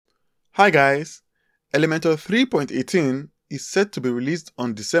Hi guys! Elementor 3.18 is set to be released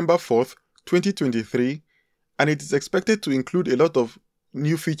on December 4th, 2023, and it is expected to include a lot of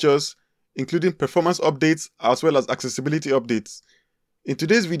new features, including performance updates as well as accessibility updates. In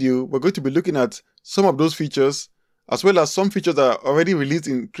today's video, we're going to be looking at some of those features, as well as some features that are already released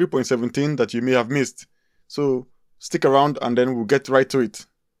in 3.17 that you may have missed. So stick around and then we'll get right to it.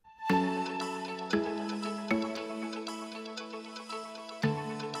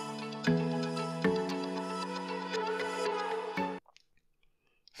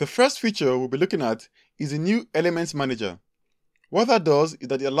 The first feature we'll be looking at is the new Elements Manager. What that does is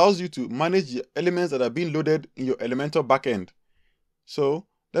that it allows you to manage the elements that are being loaded in your Elementor backend. So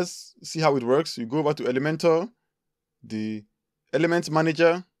let's see how it works. You go over to Elementor, the Elements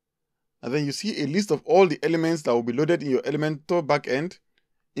Manager, and then you see a list of all the elements that will be loaded in your Elementor backend,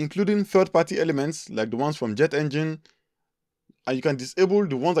 including third-party elements like the ones from Jet Engine, and you can disable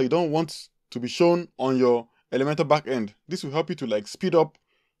the ones that you don't want to be shown on your Elementor backend. This will help you to speed up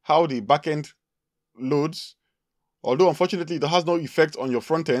how the backend loads, although unfortunately it has no effect on your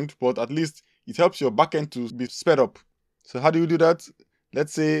front end, but at least it helps your backend to be sped up. So how do you do that?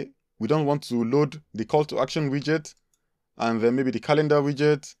 Let's say we don't want to load the call to action widget, and then maybe the calendar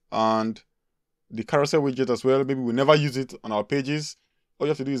widget and the carousel widget as well. Maybe we never use it on our pages. All you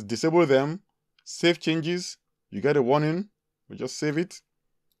have to do is disable them, save changes, you get a warning, we just save it.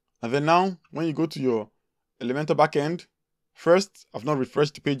 And then now, when you go to your Elementor backend, first, I've not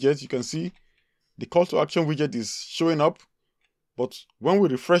refreshed the page yet. You can see the call to action widget is showing up. But when we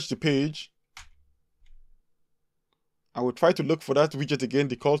refresh the page, I will try to look for that widget again,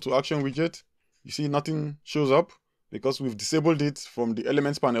 the call to action widget. You see nothing shows up because we've disabled it from the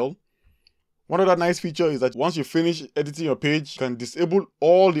Elements panel. One other nice feature is that once you finish editing your page, you can disable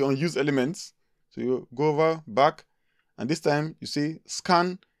all the unused elements. So you go over, back, and this time you say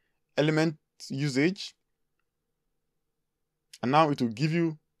scan element usage. And now it will give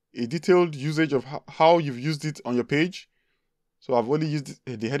you a detailed usage of how you've used it on your page. So I've only used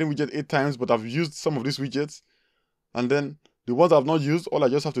the heading widget 8 times, but I've used some of these widgets. And then the ones I've not used, all I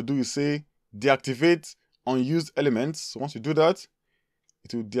just have to do is say deactivate unused elements. So once you do that,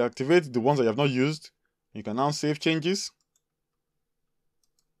 it will deactivate the ones that you have not used. You can now save changes.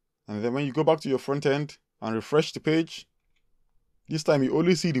 And then when you go back to your front end and refresh the page, this time you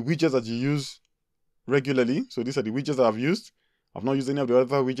only see the widgets that you use regularly. So these are the widgets that I've used. I've not used any of the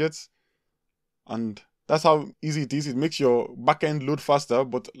other widgets. And that's how easy it is. It makes your backend load faster,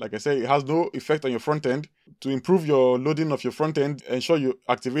 but like I said, it has no effect on your front end. To improve your loading of your front end, ensure you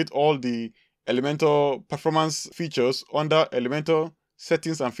activate all the Elementor performance features under Elementor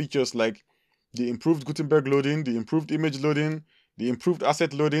settings and features, like the improved Gutenberg loading, the improved image loading, the improved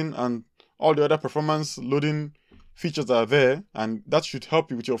asset loading, and all the other performance loading features that are there, and that should help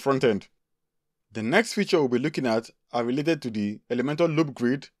you with your front end. The next feature we'll be looking at are related to the Elementor loop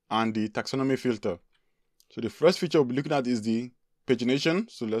grid and the taxonomy filter. So the first feature we'll be looking at is the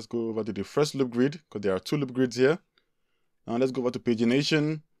pagination. So let's go over to the first loop grid, because there are 2 loop grids here. Now let's go over to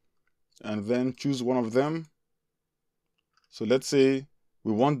pagination and then choose one of them. So let's say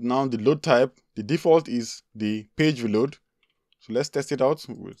we want now the load type. The default is the page reload. So let's test it out.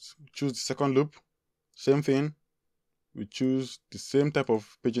 We'll choose the second loop. Same thing. We choose the same type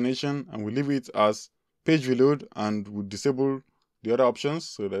of pagination and we leave it as page reload, and we disable the other options.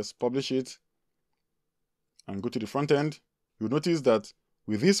 So let's publish it and go to the front end. You'll notice that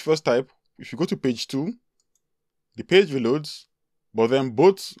with this first type, if you go to page 2, the page reloads, but then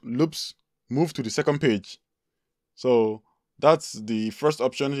both loops move to the second page. So that's the first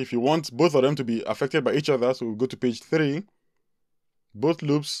option. If you want both of them to be affected by each other, so we'll go to page 3, both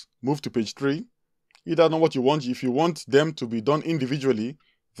loops move to page 3. Either know what you want. If you want them to be done individually,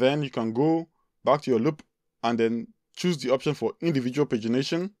 then you can go back to your loop and then choose the option for individual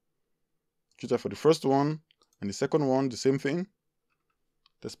pagination. Choose that for the first one, and the second one, the same thing.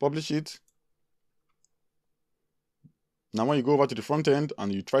 Let's publish it. Now when you go over to the front end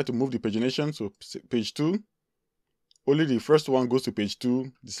and you try to move the pagination, so page 2, only the first one goes to page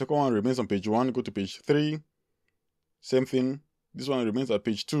 2, the second one remains on page 1, go to page 3, same thing. This one remains at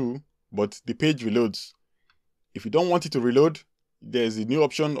page 2, but the page reloads. If you don't want it to reload, there's a new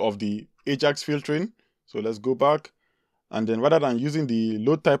option of the Ajax filtering. So let's go back, and then rather than using the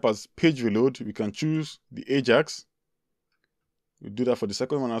load type as page reload, we can choose the Ajax. We'll do that for the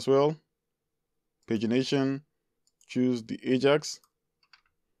second one as well. Pagination, choose the Ajax,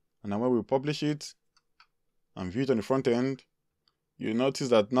 and then when we publish it and view it on the front end, you notice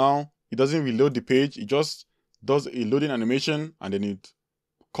that now it doesn't reload the page, it just does a loading animation, and then it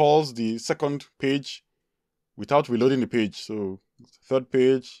calls the second page without reloading the page. So third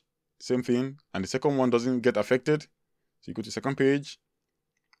page, same thing, and the second one doesn't get affected. So you go to the second page,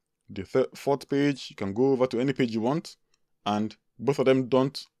 the fourth page, you can go over to any page you want, and both of them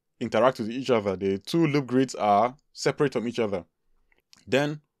don't interact with each other. The two loop grids are separate from each other.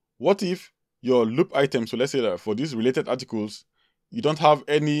 Then, what if your loop item, so let's say that for these related articles, you don't have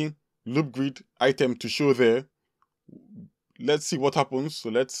any loop grid item to show there. Let's see what happens. So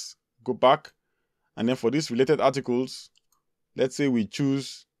let's go back, and then for these related articles, let's say we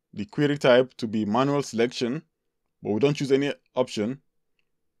choose the query type to be manual selection, but we don't choose any option.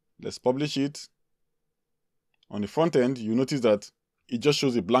 Let's publish it. On the front end, you notice that it just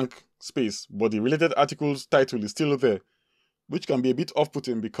shows a blank space, but the related articles title is still there, which can be a bit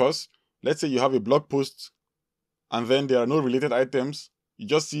off-putting because let's say you have a blog post and then there are no related items. You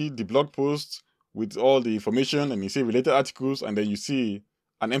just see the blog post with all the information and you see related articles, and then you see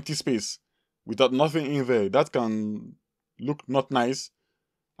an empty space without nothing in there. That can look not nice.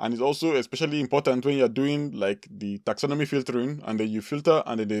 And it's also especially important when you're doing like the taxonomy filtering and then you filter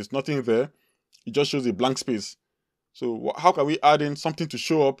and then there's nothing there. It just shows a blank space. So how can we add in something to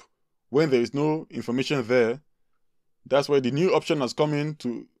show up when there is no information there? That's where the new option has come in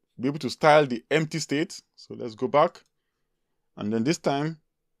to be able to style the empty state. So let's go back. And then this time,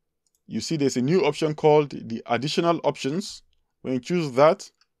 you see there's a new option called the additional options. When you choose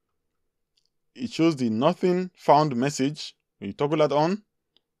that, it shows the nothing found message. When you toggle that on,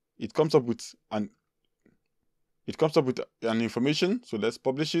 it comes up with an information. So let's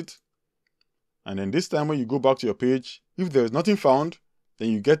publish it. And then this time when you go back to your page, if there is nothing found, then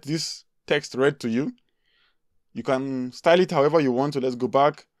you get this text read to you. You can style it however you want. So let's go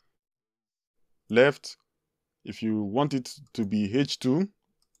back. Left. If you want it to be H2, you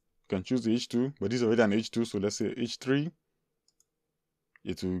can choose the H2, but this is already an H2, so let's say H3.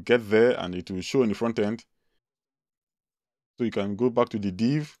 It will get there and it will show in the front end. So you can go back to the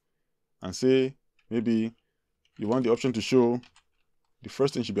div and say maybe you want the option to show the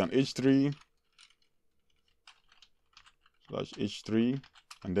first thing should be an H3 / H3,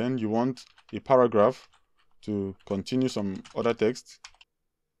 and then you want a paragraph to continue some other text.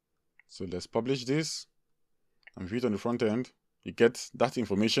 So let's publish this and view it on the front end. You get that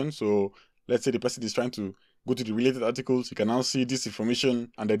information. So let's say the person is trying to go to the related articles, he can now see this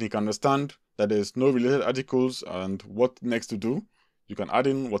information and then he can understand that there's no related articles and what next to do. You can add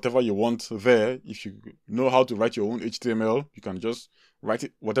in whatever you want there. If you know how to write your own HTML, you can just write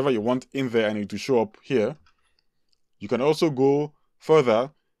it whatever you want in there and it will show up here. You can also go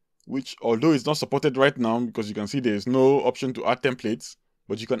further, which although it's not supported right now because you can see there is no option to add templates,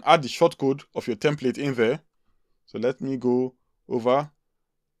 but you can add the shortcode of your template in there. So let me go over,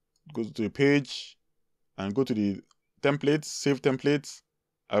 go to the page and go to the templates, save templates.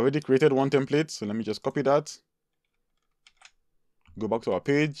 I already created one template, so let me just copy that. Go back to our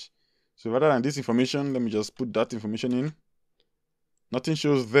page. So rather than this information, let me just put that information in. Nothing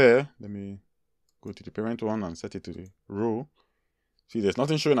shows there. Let me go to the parent one and set it to the row. See, there's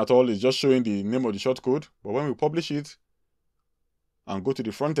nothing showing at all. It's just showing the name of the shortcode. But when we publish it and go to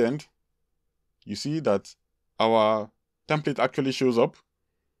the front end, you see that our template actually shows up.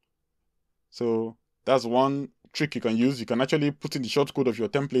 So that's one trick you can use. You can actually put in the shortcode of your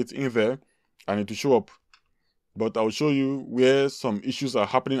template in there and it will show up. But I'll show you where some issues are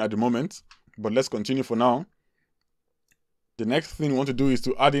happening at the moment. But let's continue for now. The next thing we want to do is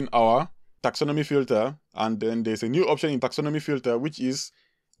to add in our taxonomy filter. And then there's a new option in taxonomy filter, which is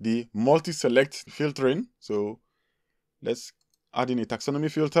the multi-select filtering. So let's add in a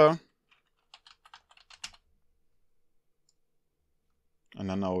taxonomy filter. And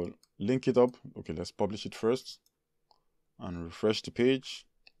then I'll link it up. Okay, let's publish it first and refresh the page.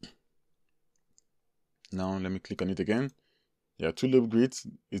 Now let me click on it again. Yeah, two loop grids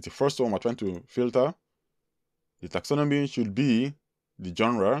is the first one we're trying to filter. The taxonomy should be the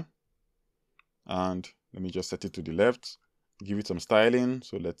genre. And let me just set it to the left, give it some styling.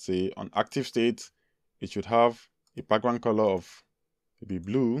 So let's say on active state, it should have a background color of maybe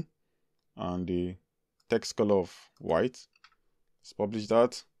blue and the text color of white. Let's publish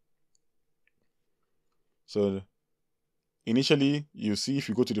that. So initially, you see if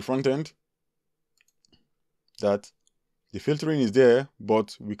you go to the front end that the filtering is there,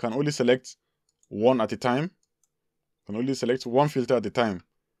 but we can only select one at a time. We can only select one filter at a time.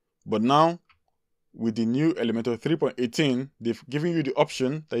 But now, with the new Elementor 3.18, they've given you the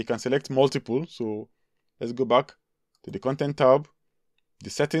option that you can select multiple. So let's go back to the content tab. The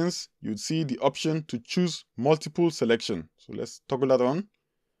settings, you'd see the option to choose multiple selection. So let's toggle that on.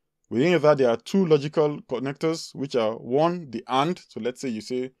 Within that, there are two logical connectors, which are one, the and. So let's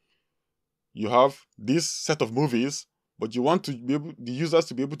say you have this set of movies, but you want to be able, the users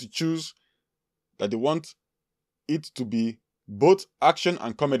to be able to choose that they want it to be both action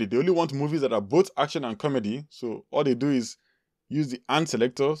and comedy. They only want movies that are both action and comedy. So all they do is use the and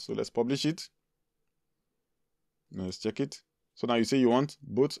selector. So let's publish it. Now let's check it. So now you say you want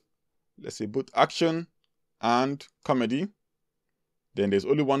both, let's say both action and comedy. Then there's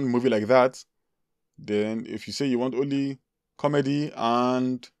only one movie like that. Then if you say you want only comedy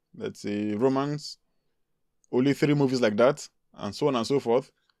and let's say romance, only 3 movies like that, and so on and so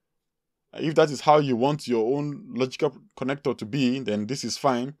forth. If that is how you want your own logical connector to be, then this is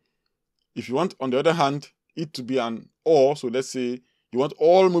fine. If you want, on the other hand, it to be an or, so let's say you want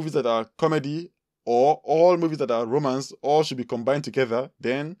all movies that are comedy or all movies that are romance, all should be combined together,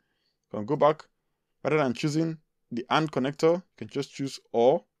 then you can go back. Rather than choosing the and connector, you can just choose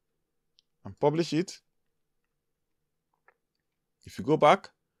or and publish it. If you go back,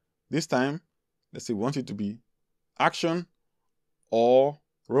 this time, let's say we want it to be action or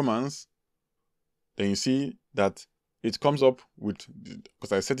romance, then you see that it comes up with,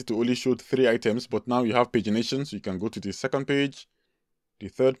 because I set it to only show 3 items, but now you have pagination, so you can go to the second page, the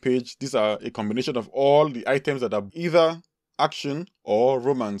third page. These are a combination of all the items that are either action or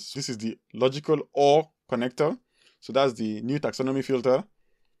romance. This is the logical or connector. So that's the new taxonomy filter.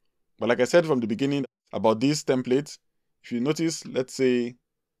 But like I said from the beginning about this template, if you notice, let's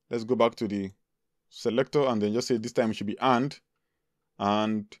go back to the selector and then just say this time it should be and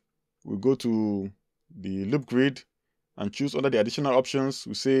we go to the loop grid and choose under the additional options.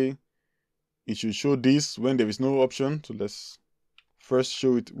 We say it should show this when there is no option. So let's first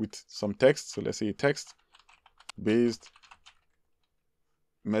show it with some text. So let's say text based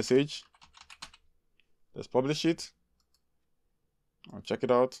message. Let's publish it. I'll check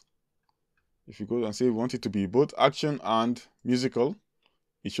it out. If you go and say we want it to be both action and musical,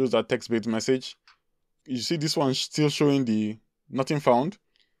 it shows that text-based message. You see this one still showing the nothing found.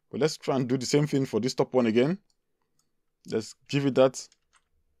 But let's try and do the same thing for this top one again. Let's give it the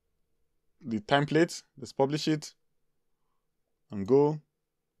template. Let's publish it and go.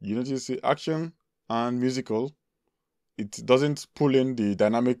 You notice the action and musical. It doesn't pull in the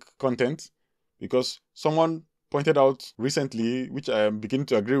dynamic content because someone pointed out recently, which I am beginning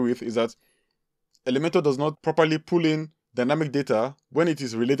to agree with, is that Elementor does not properly pull in dynamic data when it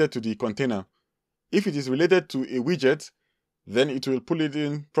is related to the container. If it is related to a widget, then it will pull it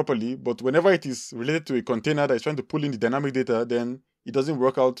in properly. But whenever it is related to a container that is trying to pull in the dynamic data, then it doesn't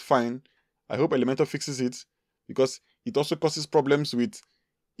work out fine. I hope Elementor fixes it, because it also causes problems with,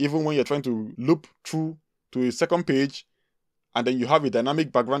 even when you're trying to loop through to a second page and then you have a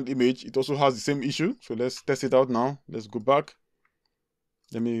dynamic background image, it also has the same issue. So let's test it out now. Let's go back.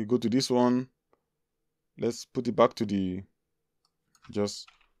 Let me go to this one. Let's put it back to the just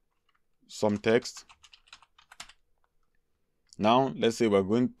some text. Now, let's say we're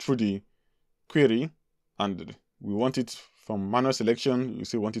going through the query and we want it from manual selection. You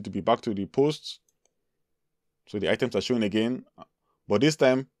say we want it to be back to the posts. So the items are shown again. But this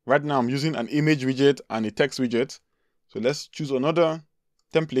time, right now, I'm using an image widget and a text widget. So let's choose another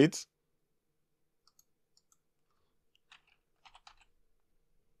template.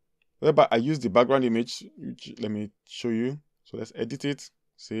 Whereby I use the background image, which let me show you. So let's edit it,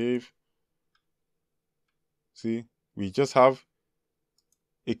 save. See, we just have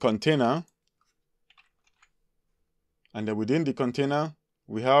a container, and then within the container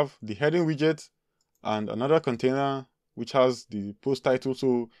we have the heading widget and another container which has the post title.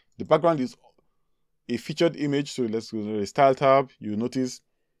 So the background is a featured image. So let's go to the style tab. You notice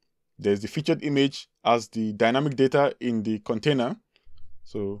there's the featured image as the dynamic data in the container.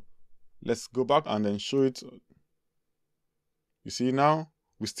 So let's go back and then show it. You see, now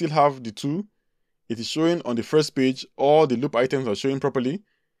we still have the two. It is showing on the first page, all the loop items are showing properly.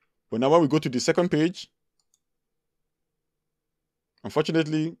 But now when we go to the second page,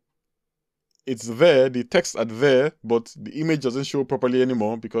 unfortunately, it's there, the text are there, but the image doesn't show properly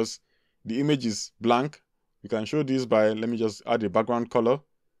anymore because the image is blank. You can show this by, let me just add a background color.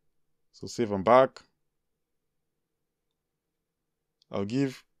 So save and back. I'll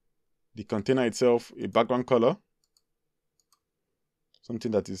give the container itself a background color,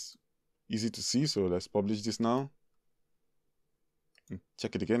 something that is easy to see. So let's publish this now.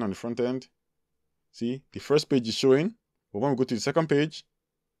 Check it again on the front end. See, the first page is showing, but when we go to the second page,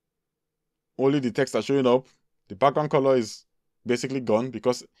 only the text are showing up. The background color is basically gone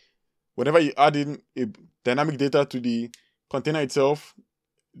because whenever you add in a dynamic data to the container itself,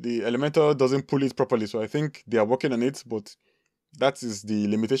 the Elementor doesn't pull it properly. So I think they are working on it, but that is the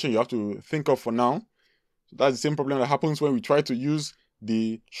limitation you have to think of for now. So that's the same problem that happens when we try to use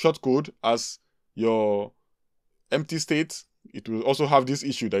the shortcode as your empty state, it will also have this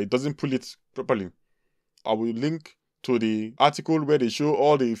issue that it doesn't pull it properly. I will link to the article where they show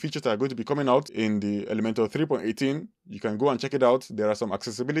all the features that are going to be coming out in the Elementor 3.18. You can go and check it out. There are some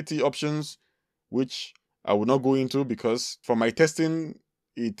accessibility options, which I will not go into because for my testing,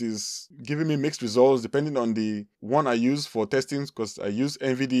 it is giving me mixed results depending on the one I use for testing, because I use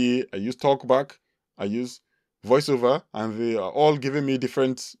NVDA, I use TalkBack, I use VoiceOver, and they are all giving me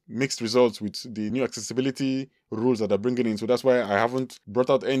different mixed results with the new accessibility rules that are bringing in. So that's why I haven't brought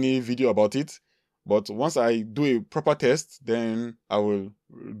out any video about it. But once I do a proper test, then I will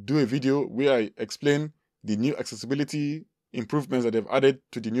do a video where I explain the new accessibility improvements that they've added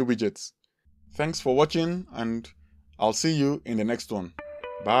to the new widgets. Thanks for watching, and I'll see you in the next one.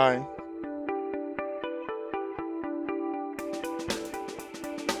 Bye.